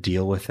evolve to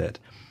deal with it.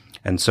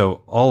 And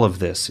so all of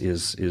this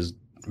is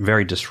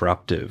very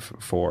disruptive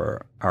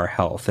for our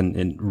health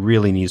and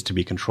really needs to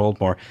be controlled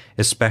more,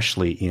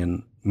 especially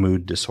in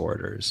mood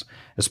disorders,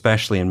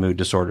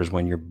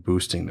 when you're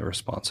boosting the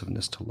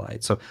responsiveness to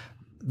light. So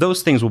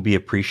those things will be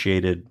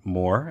appreciated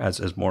more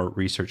as more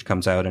research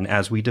comes out and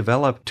as we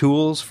develop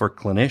tools for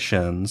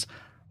clinicians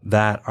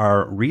that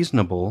are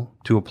reasonable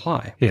to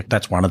apply. Yeah,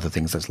 that's one of the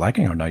things that's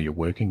lacking. I know you're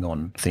working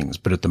on things,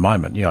 but at the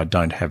moment, I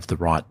don't have the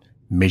right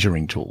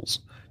measuring tools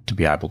to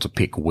be able to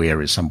pick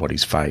where is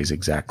somebody's phase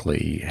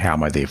exactly. How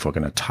am I therefore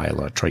going to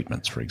tailor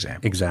treatments, for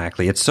example?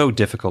 Exactly. It's so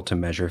difficult to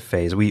measure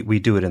phase. We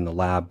do it in the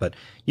lab, but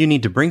you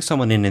need to bring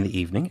someone in the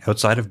evening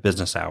outside of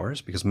business hours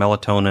because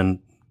melatonin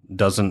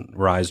doesn't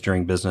rise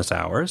during business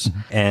hours. Mm-hmm.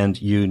 And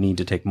you need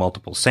to take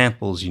multiple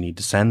samples. You need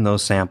to send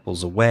those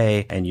samples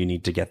away and you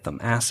need to get them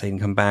assayed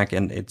and come back.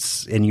 And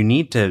you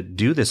need to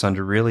do this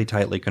under really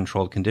tightly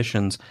controlled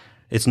conditions.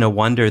 It's no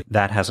wonder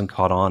that hasn't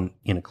caught on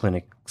in a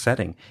clinic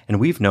setting. And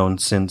we've known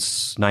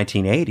since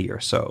 1980 or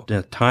so,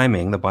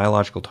 the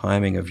biological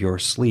timing of your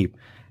sleep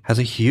has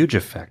a huge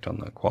effect on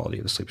the quality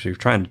of the sleep. So if you're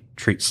trying to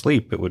treat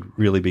sleep, it would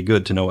really be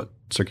good to know what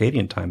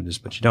circadian time it is,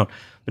 but you don't.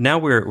 But now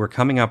we're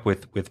coming up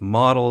with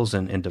models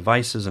and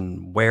devices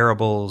and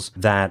wearables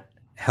that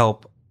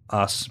help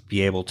us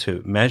be able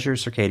to measure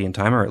circadian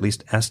time, or at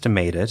least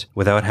estimate it,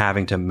 without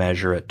having to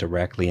measure it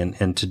directly,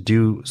 and to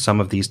do some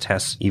of these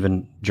tests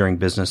even during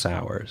business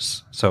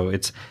hours. So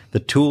it's the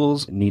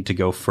tools need to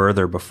go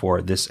further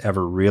before this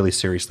ever really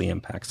seriously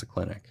impacts the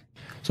clinic.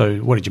 So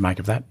what did you make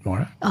of that,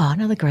 Moira? Oh,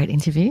 another great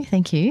interview.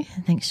 Thank you.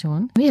 Thanks,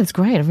 Sean. Yeah, it was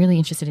great. I'm really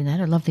interested in that.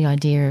 I love the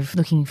idea of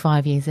looking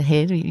 5 years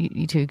ahead.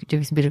 You two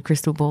do some bit of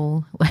crystal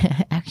ball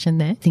action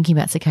there, thinking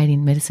about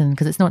circadian medicine,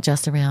 because it's not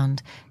just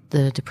around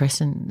the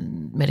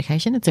depression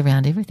medication. It's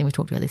around everything. We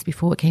talked about this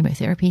before,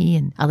 chemotherapy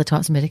and other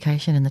types of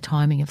medication and the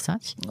timing of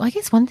such. I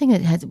guess one thing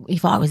that has,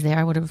 if I was there,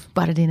 I would have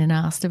butted in and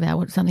asked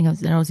about something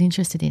that I was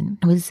interested in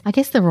was, I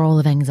guess, the role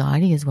of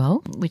anxiety as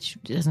well, which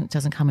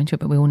doesn't come into it,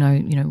 but we all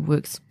know,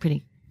 works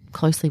pretty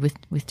closely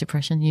with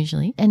depression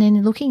usually. And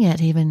then looking at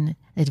even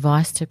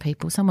advice to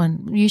people,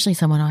 usually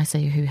someone I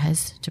see who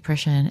has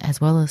depression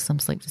as well as some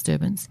sleep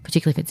disturbance,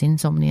 particularly if it's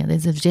insomnia,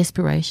 there's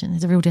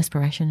a real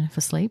desperation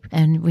for sleep.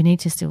 And we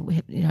need to still,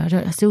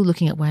 still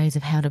looking at ways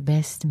of how to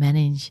best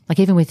manage, like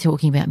even we're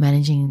talking about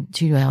managing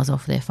 2 hours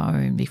off their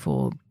phone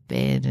before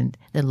bed and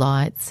the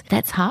lights.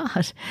 That's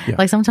hard. Yeah.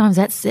 Like sometimes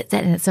that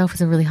in itself is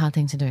a really hard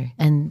thing to do.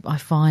 And I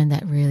find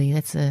that really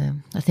that's a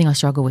thing I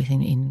struggle with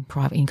in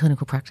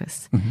clinical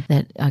practice. Mm-hmm.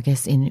 That I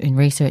guess in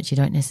research you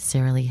don't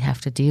necessarily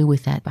have to deal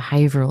with that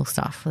behavioural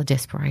stuff, the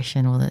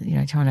desperation or the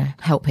trying to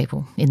help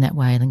people in that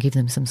way and give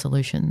them some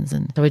solutions.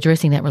 And so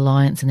addressing that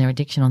reliance and their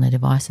addiction on their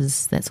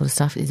devices, that sort of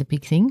stuff is a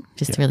big thing.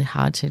 Just really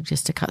hard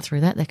to cut through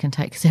that. That can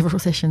take several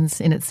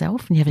sessions in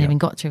itself and you haven't even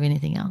got through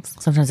anything else.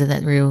 Sometimes there's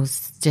that real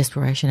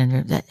desperation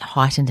and that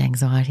heightened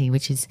anxiety,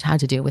 which is hard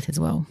to deal with as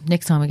well.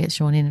 Next time I get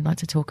Sean in, I'd like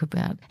to talk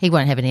about, he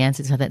won't have any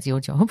answers, so that's your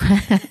job.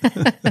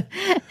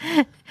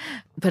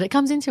 But it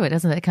comes into it,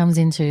 doesn't it? It comes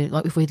into,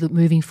 like, if we're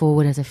moving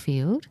forward as a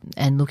field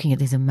and looking at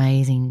these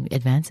amazing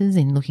advances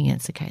in looking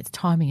at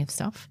timing of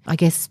stuff. I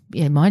guess,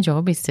 my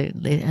job is to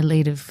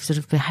lead of sort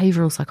of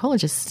behavioural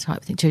psychologist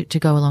type thing to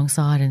go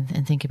alongside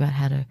and think about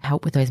how to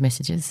help with those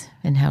messages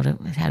and how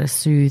to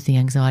soothe the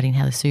anxiety and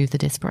how to soothe the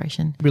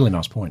desperation. Really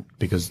nice point,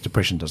 because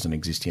depression doesn't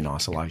exist in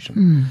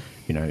isolation.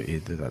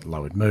 Either that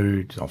lowered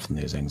mood, often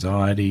there's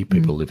anxiety,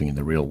 people living in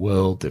the real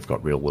world, they've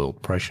got real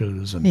world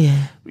pressures, and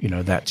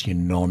that's your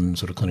non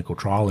sort of clinical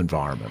trial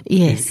environment.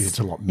 Yes. It's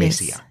a lot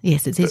messier.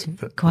 Yes, it is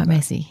quite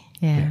messy.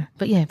 Yeah.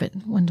 But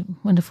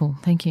wonderful.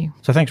 Thank you.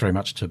 So thanks very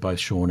much to both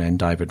Sean and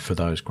David for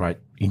those great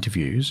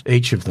interviews.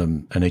 Each of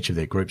them and each of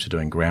their groups are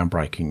doing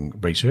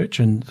groundbreaking research,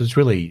 and it's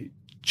really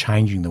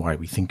changing the way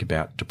we think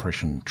about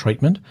depression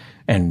treatment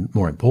and,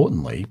 more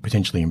importantly,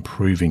 potentially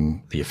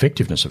improving the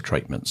effectiveness of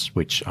treatments,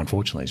 which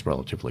unfortunately is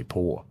relatively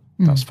poor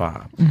thus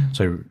far.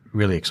 So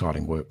really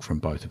exciting work from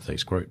both of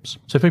these groups.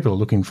 So if people are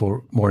looking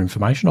for more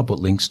information, I'll put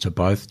links to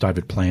both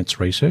David Plant's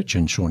research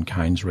and Sean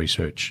Kane's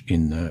research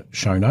in the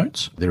show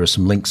notes. There are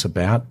some links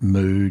about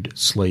mood,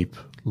 sleep,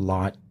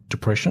 light,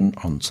 depression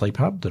on Sleep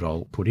Hub that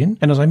I'll put in.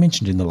 And as I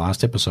mentioned in the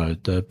last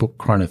episode, the book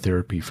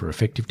Chronotherapy for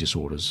Affective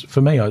Disorders,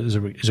 for me,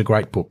 is a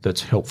great book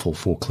that's helpful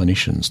for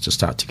clinicians to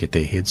start to get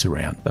their heads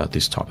around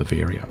this type of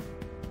area.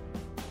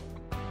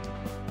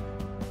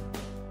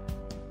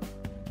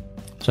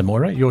 So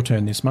Moira, your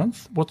turn this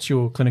month. What's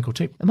your clinical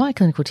tip? My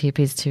clinical tip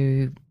is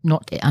to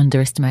not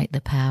underestimate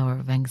the power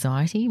of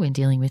anxiety when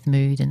dealing with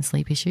mood and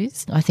sleep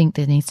issues. I think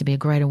there needs to be a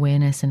great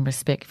awareness and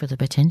respect for the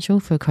potential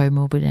for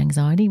comorbid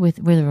anxiety, with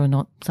whether or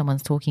not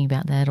someone's talking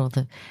about that or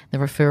the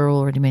referral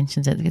already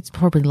mentions that it's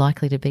probably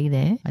likely to be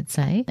there, I'd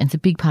say. And it's a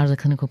big part of the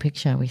clinical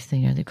picture with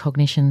the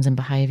cognitions and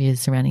behaviours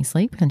surrounding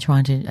sleep and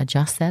trying to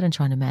adjust that and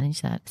trying to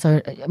manage that.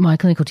 So my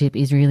clinical tip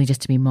is really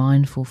just to be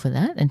mindful for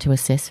that and to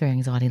assess for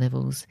anxiety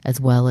levels as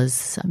well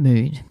as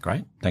mood.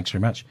 Great. Thanks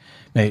very much.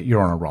 Now,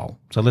 you're on a roll.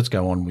 So let's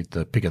go on with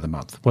the pick of the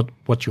month.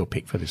 What's your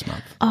pick for this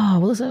month? Oh,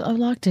 well, I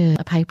liked a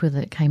paper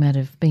that came out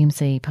of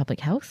BMC Public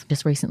Health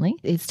just recently.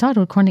 It's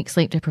titled Chronic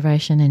Sleep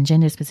Deprivation and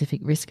Gender-Specific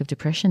Risk of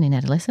Depression in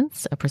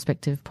Adolescents, a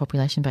prospective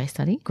population-based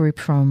study. Group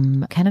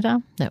from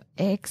Canada. They're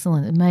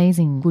excellent,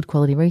 amazing, good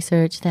quality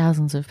research,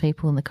 thousands of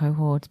people in the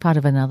cohort. It's part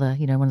of another,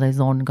 one of those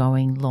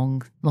ongoing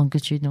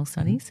longitudinal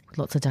studies with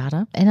lots of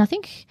data. And I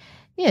think...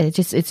 yeah, it's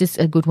just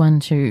a good one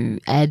to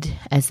add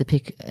as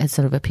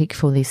sort of a pick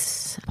for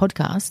this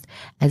podcast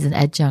as an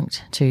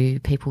adjunct to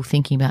people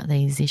thinking about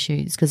these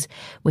issues, because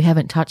we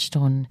haven't touched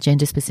on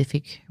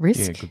gender-specific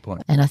risk. Yeah, good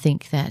point. And I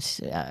think that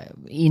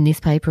in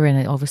this paper,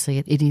 and obviously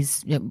it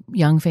is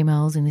young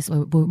females in this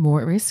more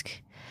at risk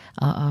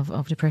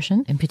of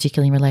depression, and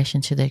particularly in relation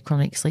to their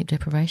chronic sleep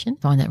deprivation.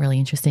 I find that really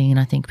interesting, and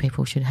I think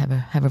people should have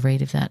a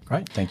read of that.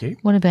 Great, thank you.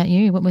 What about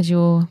you? What was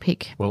your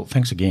pick? Well,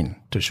 thanks again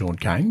to Sean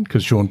Kane,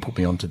 because Sean put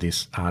me onto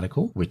this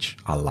article, which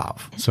I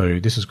love. So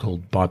this is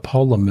called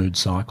Bipolar Mood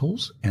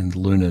Cycles and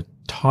Lunar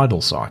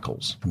Tidal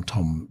Cycles from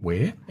Tom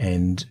Ware,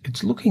 and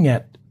it's looking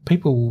at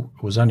people.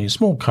 It was only a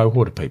small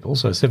cohort of people,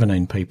 so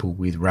 17 people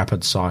with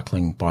rapid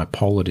cycling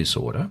bipolar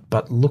disorder,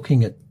 but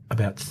looking at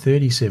about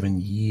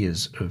 37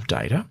 years of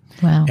data.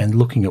 Wow. And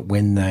looking at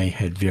when they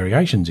had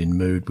variations in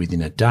mood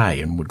within a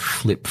day and would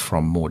flip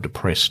from more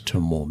depressed to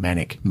more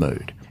manic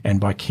mood. And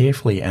by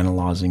carefully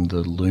analysing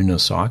the lunar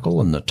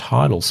cycle and the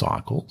tidal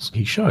cycles,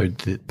 he showed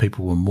that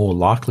people were more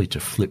likely to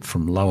flip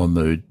from lower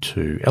mood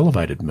to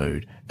elevated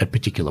mood at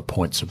particular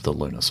points of the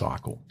lunar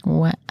cycle.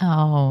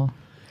 Wow.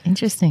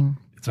 Interesting.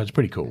 So it's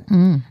pretty cool.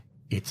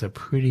 It's a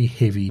pretty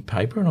heavy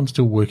paper, and I'm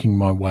still working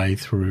my way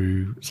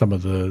through some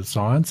of the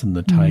science and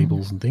the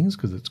tables and things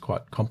because it's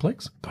quite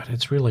complex. But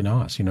it's really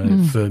nice.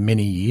 For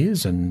many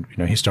years, and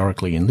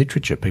historically in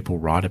literature, people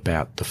write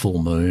about the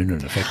full moon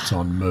and effects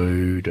on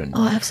mood and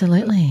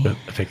absolutely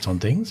effects on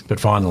things. But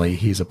finally,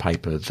 here's a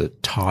paper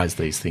that ties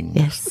these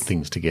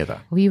things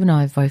together. Well, you and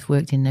I have both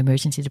worked in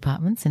emergency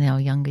departments in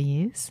our younger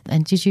years.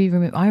 And did you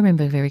remember? I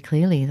remember very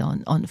clearly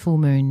on full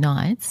moon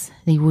nights,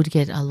 you would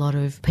get a lot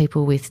of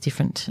people with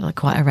different,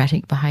 quite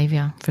erratic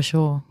behaviour for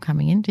sure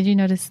coming in. Did you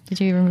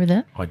remember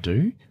that? I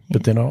do.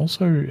 But then I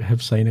also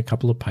have seen a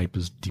couple of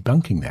papers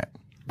debunking that,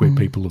 where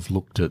people have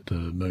looked at the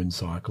moon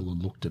cycle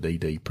and looked at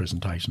ED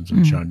presentations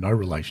and shown no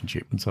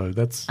relationship. And so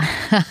it's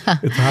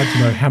hard to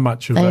know how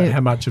much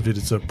of it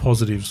is a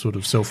positive sort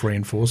of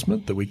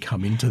self-reinforcement that we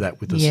come into that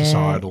with a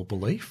societal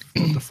belief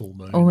of the full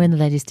moon. Or when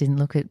they just didn't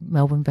look at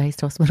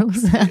Melbourne-based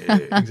hospitals.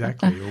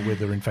 Exactly. Or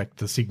whether, in fact,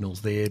 the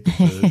signal's there,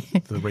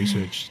 but the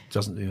research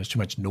doesn't, there's too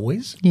much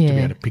noise to be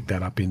able to pick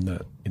that up in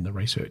the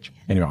research.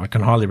 Anyway, I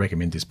can highly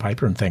recommend this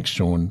paper, and thanks,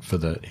 Sean, for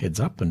the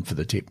heads up and for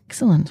the tip.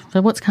 Excellent.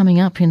 So what's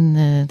coming up in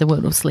the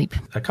world of sleep?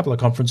 A couple of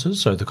conferences.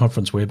 So the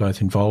conference we're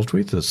both involved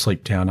with is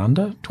Sleep Down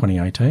Under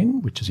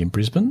 2018, which is in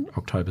Brisbane,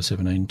 October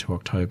 17 to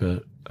October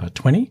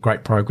 20.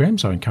 Great program,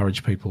 so I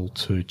encourage people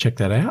to check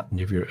that out.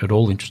 And if you're at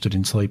all interested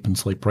in sleep and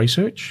sleep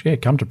research,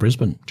 come to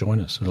Brisbane,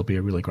 join us. It'll be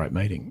a really great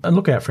meeting. And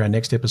look out for our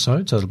next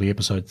episode, so it'll be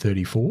episode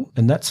 34,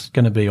 and that's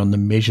going to be on the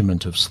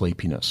measurement of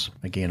sleepiness.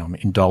 Again, I'm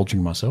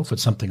indulging myself.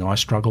 It's something I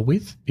struggle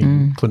with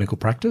in clinical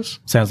practice.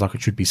 Sounds like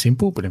it should be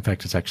simple, but in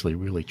fact it's actually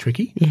really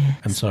tricky. Yes.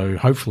 And so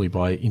hopefully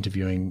by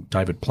interviewing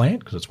David Plant,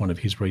 because it's one of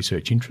his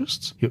research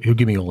interests, he'll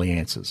give me all the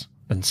answers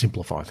and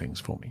simplify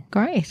things for me.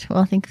 Great. Well,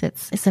 I think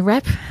it's a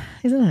wrap,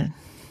 isn't it?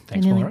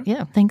 Thanks, Maura.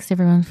 Yeah. Thanks,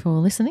 everyone, for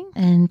listening.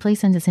 And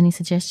please send us any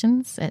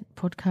suggestions at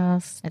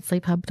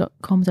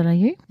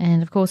podcast@sleephub.com.au.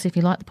 And, of course, if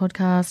you like the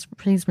podcast,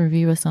 please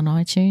review us on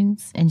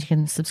iTunes. And you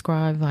can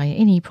subscribe via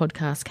any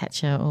podcast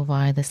catcher or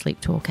via the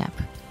Sleep Talk app.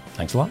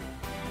 Thanks a lot.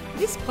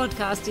 This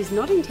podcast is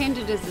not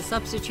intended as a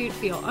substitute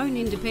for your own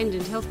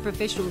independent health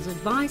professional's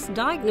advice,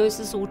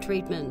 diagnosis or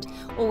treatment.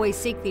 Always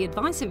seek the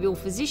advice of your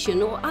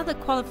physician or other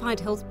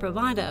qualified health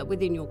provider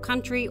within your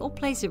country or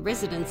place of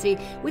residency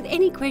with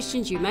any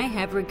questions you may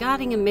have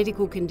regarding a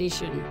medical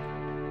condition.